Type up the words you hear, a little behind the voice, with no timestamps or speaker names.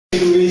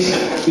English,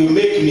 you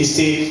make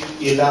mistake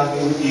in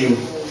loving you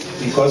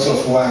because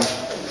of why?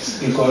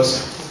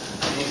 Because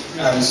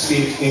I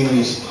speak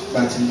English,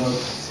 but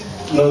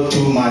not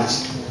too much.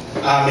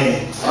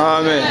 Amen.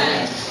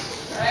 Amen.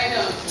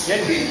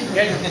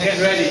 Get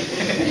ready.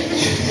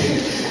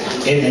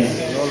 Amen.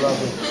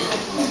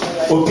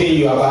 Open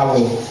your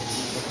Bible.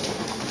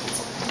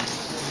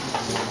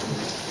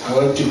 I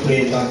want to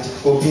pray, but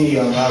open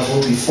your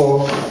Bible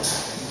before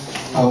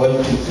I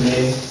want to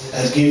pray.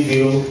 I give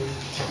you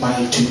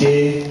my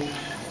today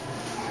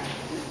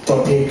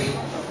topic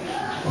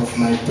of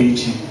my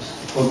preaching.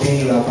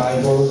 Open your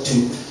Bible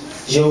to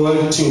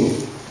Joel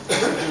 2.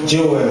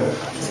 Joel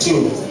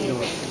 2,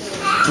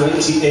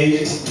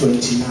 28,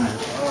 29.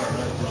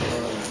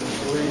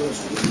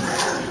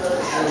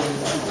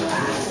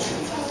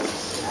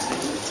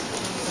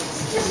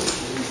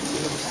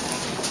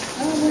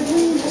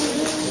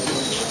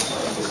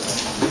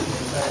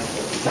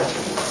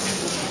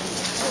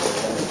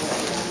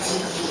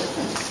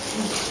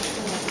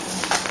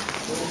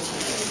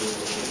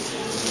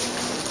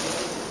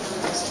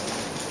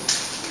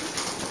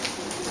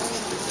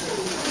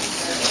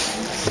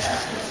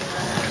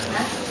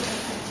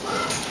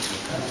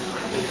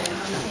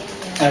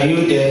 Are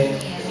you there?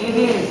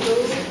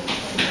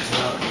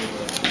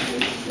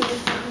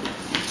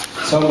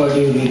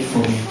 Somebody read for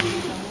me.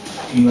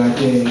 You are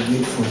there,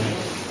 read for me.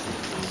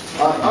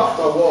 And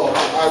afterward,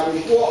 I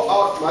will pour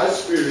out my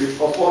spirit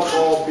upon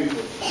all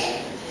people.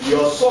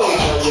 Your sons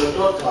and your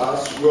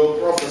daughters will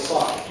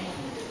prophesy.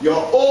 Your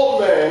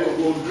old men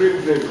will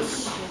dream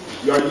dreams.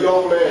 Your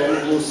young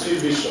men will see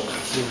visions.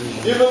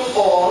 Even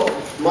on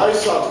my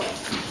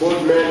servants, both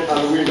men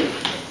and women,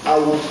 I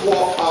will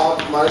pour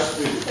out my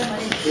spirit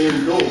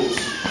in those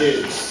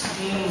days.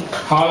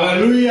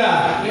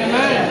 Hallelujah.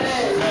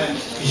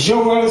 Amen.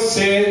 Joel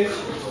said,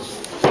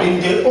 in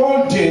the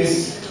old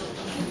days,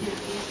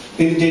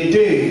 in the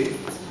day,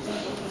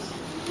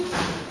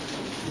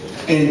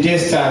 in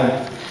this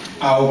time,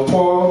 I'll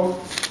pour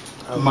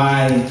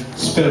my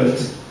spirit.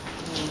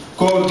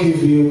 God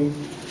give you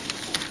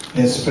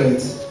the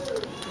spirit.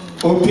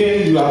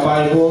 Open your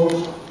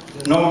Bible,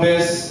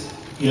 Numbers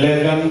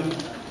 11,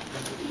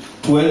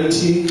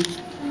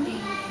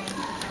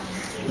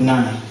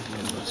 29.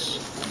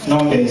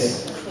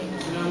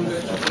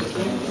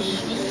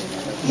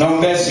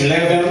 Numbers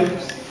 11,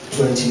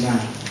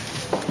 29.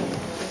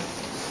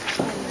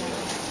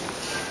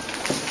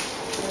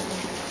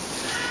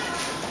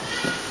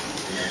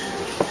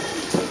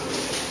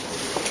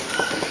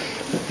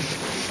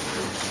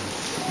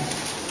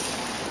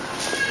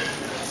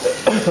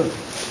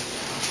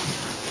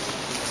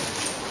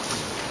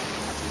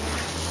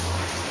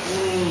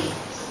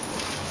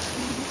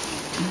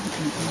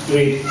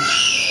 Read.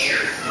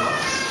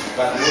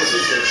 But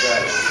Moses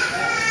replied,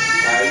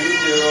 "Are you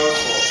jealous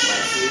for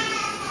my sake?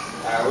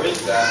 I wish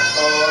that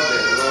all the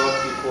Lord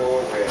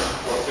people were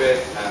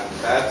prophets and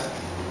that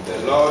the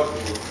Lord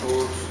would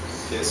put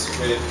his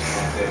spirit on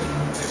them."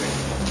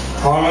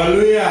 Amen.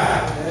 Hallelujah.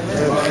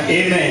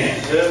 Amen.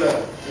 Amen.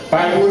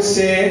 Bible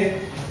say,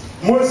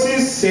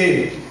 Moses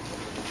said,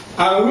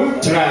 I will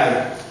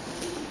try.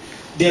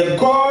 The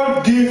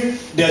God give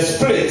the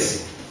spirit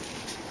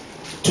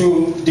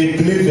to the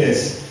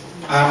believers.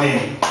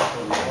 Amen.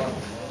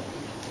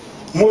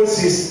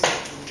 Moses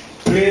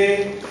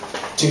pray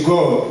to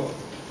God.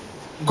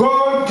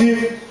 God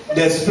give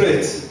the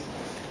spirit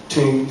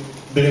to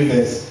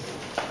believers.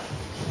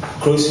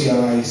 Close your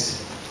eyes.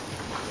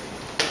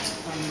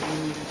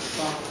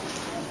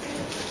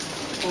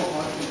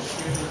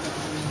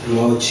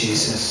 Lord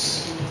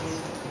Jesus,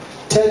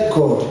 tell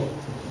God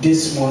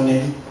this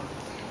morning,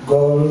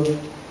 God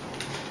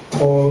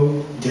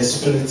pour the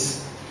spirit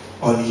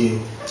on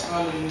you.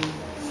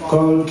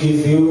 God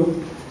give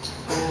you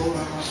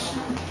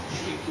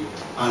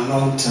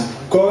anointing.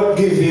 God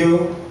give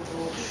you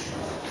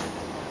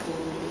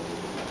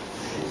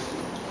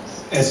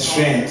a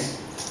strength.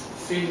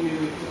 Fill me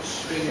with your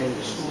spirit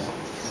this morning.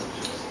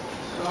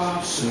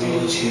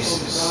 Lord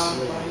Jesus.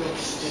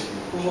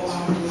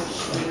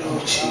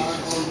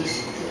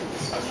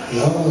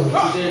 Lord,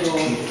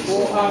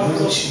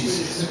 Lord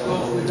Jesus.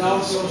 Because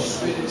without your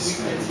spirit we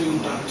can do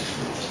nothing.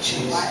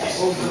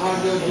 Oh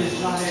God, your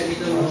desire is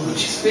to be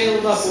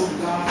filled up, oh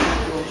God,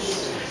 with your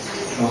spirit.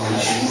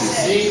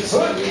 Jesus,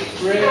 we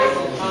pray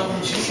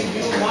and give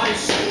you my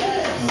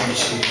spirit.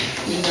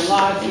 In the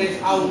life place,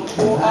 I will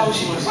pour out my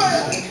spirit.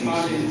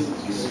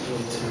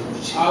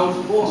 Hallelujah. I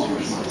will pour out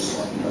my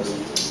spirit.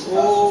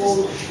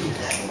 Oh,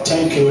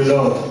 thank you,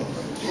 Lord,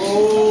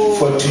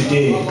 for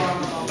today,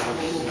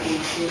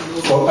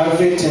 for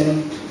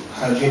everything you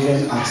have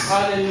given us.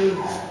 hallelujah.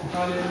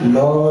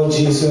 Lord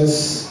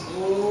Jesus,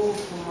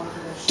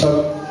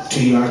 talk to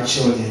your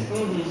children.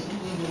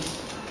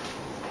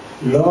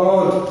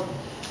 Lord,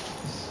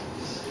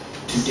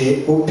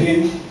 today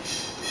open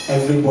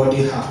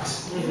everybody's heart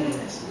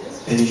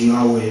and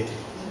your word.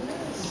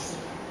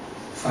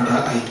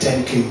 Father, I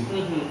thank you.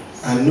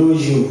 I know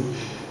you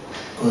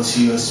because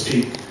you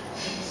speak.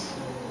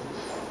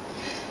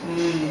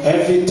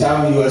 Every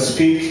time you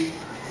speak,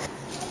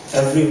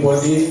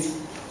 Everybody,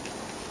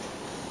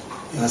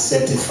 you are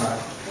certified.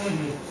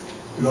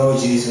 Lord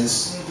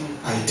Jesus,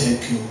 I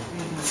thank you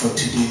for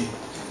today,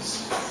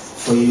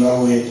 for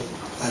your word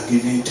are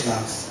given to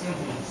us.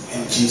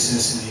 In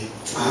Jesus' name.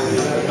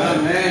 Amen.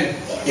 Amen.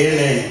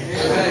 Amen.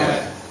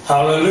 Amen.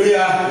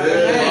 Hallelujah.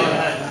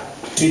 Amen.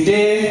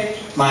 Today,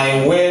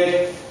 my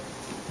word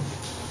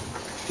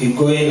is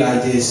going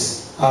like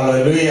this.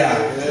 Hallelujah.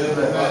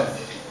 Amen.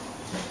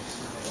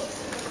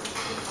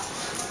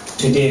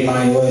 Today,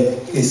 my word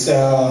is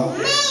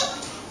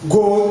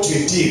go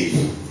to deep.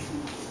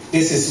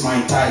 This is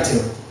my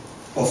title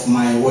of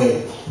my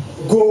word.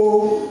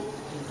 Go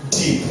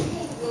deep.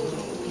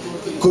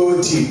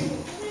 Go deep.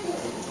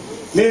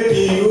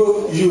 Maybe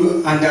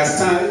you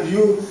understand,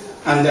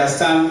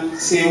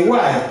 say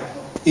why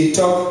he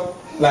talk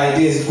like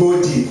this,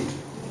 go deep.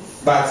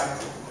 But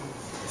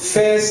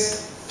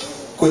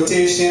first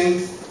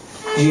quotation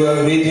you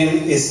are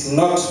reading is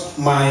not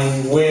my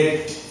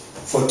word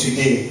for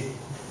today.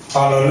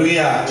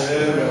 Hallelujah.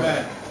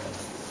 Amen.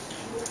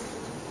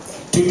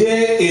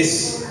 Today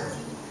is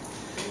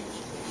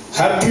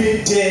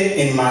happy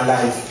day in my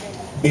life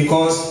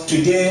because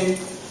today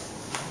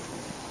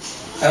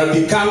I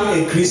become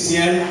a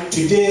Christian.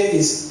 Today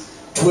is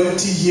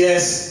 20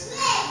 years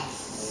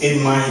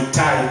in my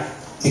time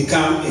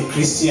become a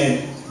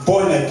Christian,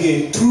 born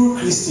again, true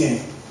Christian.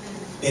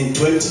 In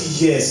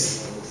 20 years,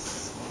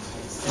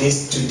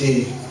 this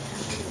today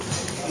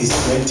is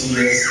 20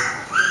 years.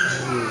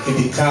 He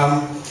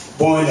become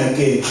born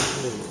again.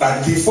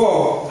 But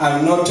before,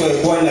 I'm not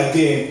born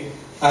again.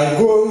 I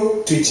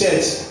go to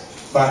church,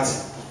 but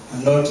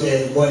I'm not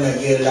born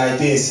again like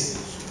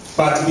this.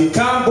 But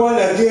become born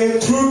again,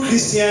 true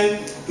Christian,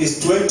 is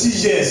 20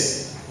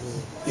 years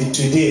in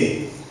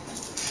today.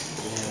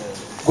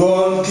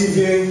 God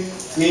giving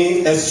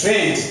me a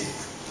strength,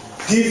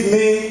 give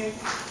me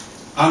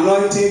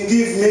anointing,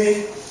 give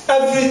me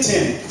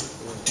everything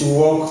to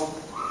walk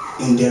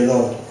in the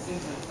Lord.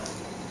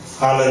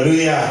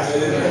 Hallelujah.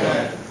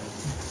 Amen.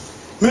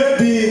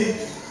 Maybe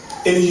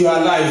in your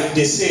life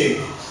the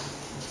same.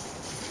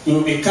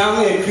 You become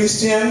a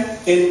Christian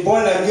and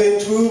born again,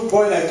 true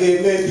born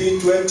again, maybe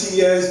 20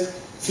 years,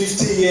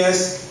 50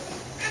 years.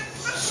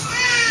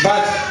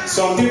 But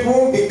some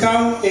people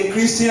become a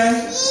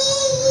Christian.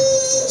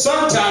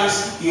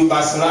 Sometimes you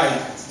backslide.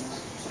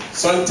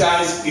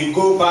 Sometimes you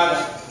go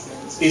back,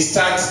 it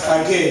starts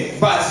again.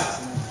 But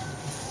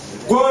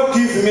God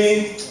give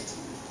me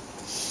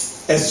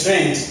a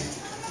strength.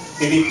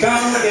 To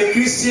become a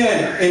Christian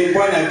and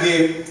born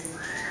again.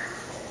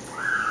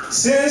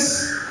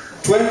 Since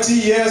 20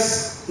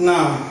 years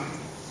now,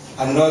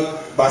 I'm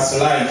not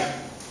backslide,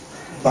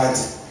 but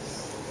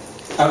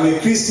I'm a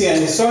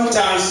Christian.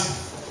 Sometimes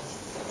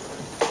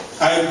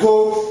I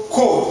go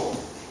cold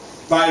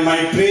by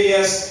my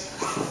prayers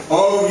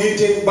or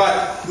reading,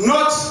 but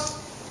not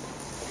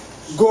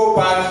go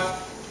back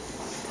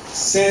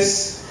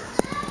since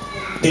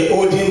the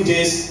olden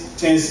days,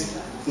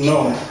 since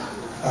no.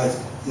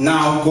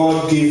 Now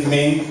God give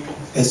me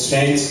a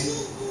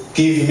strength,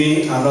 give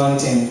me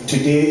anointing.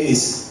 Today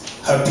is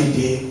happy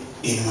day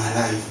in my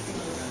life.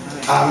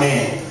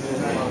 Amen.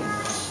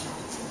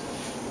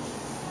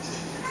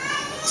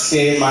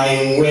 Say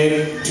my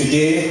word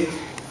today.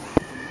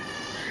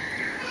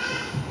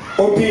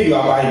 Open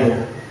your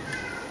Bible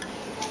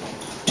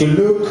to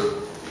Luke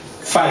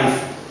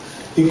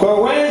 5. Because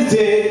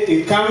Wednesday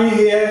he come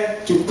here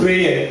to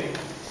pray.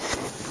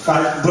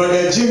 But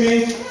Brother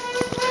Jimmy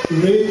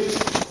read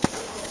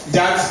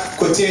that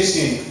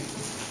quotation.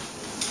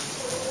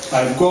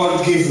 But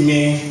God give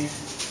me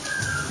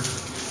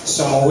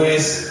some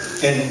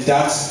words in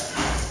that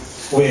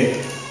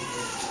way.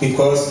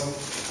 Because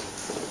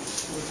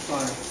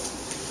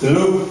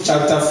Luke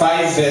chapter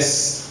 5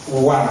 verse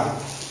 1.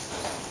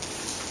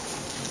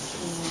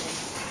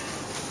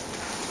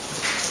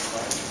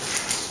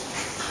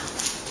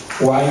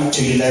 1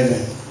 to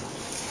 11.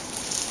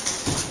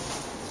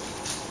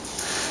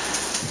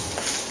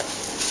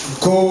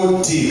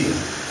 Go deep.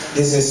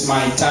 This is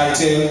my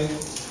title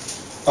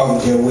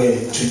of the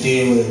word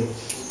today.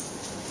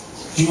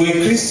 You a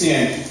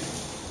Christian.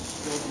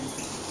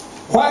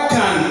 What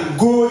can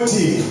go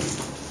deep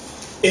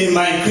in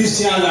my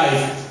Christian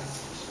life?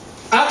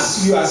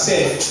 Ask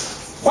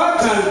yourself, what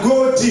can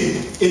go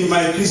deep in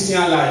my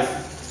Christian life?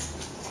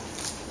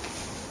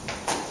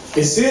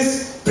 Is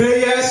this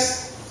prayers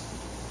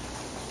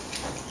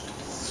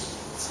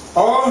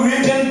or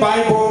reading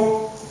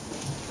Bible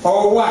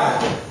or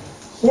what?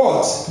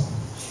 What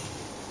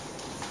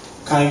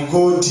can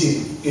go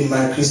deep in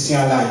my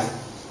Christian life?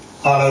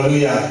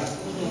 Hallelujah.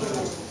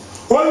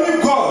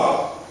 Only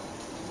God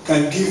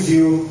can give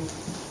you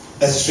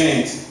a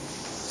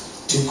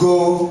strength to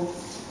go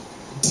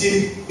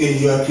deep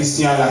in your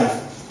Christian life.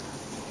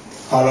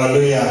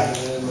 Hallelujah.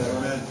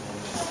 Amen.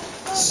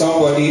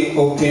 Somebody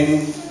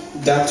open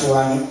that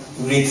one,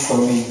 read for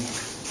me.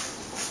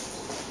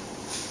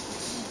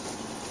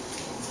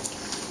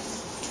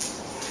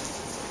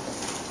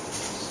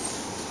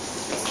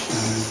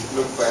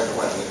 Luke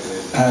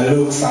 5:1.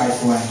 Luke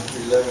 5:1.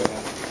 11.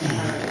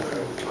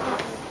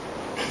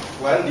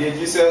 One day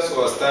Jesus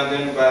was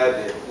standing by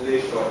the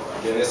lake of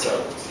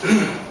Gennesaret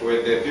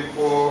with the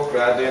people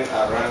crowding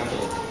around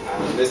him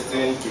and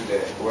listening to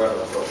the word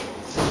of God.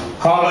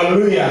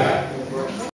 Hallelujah.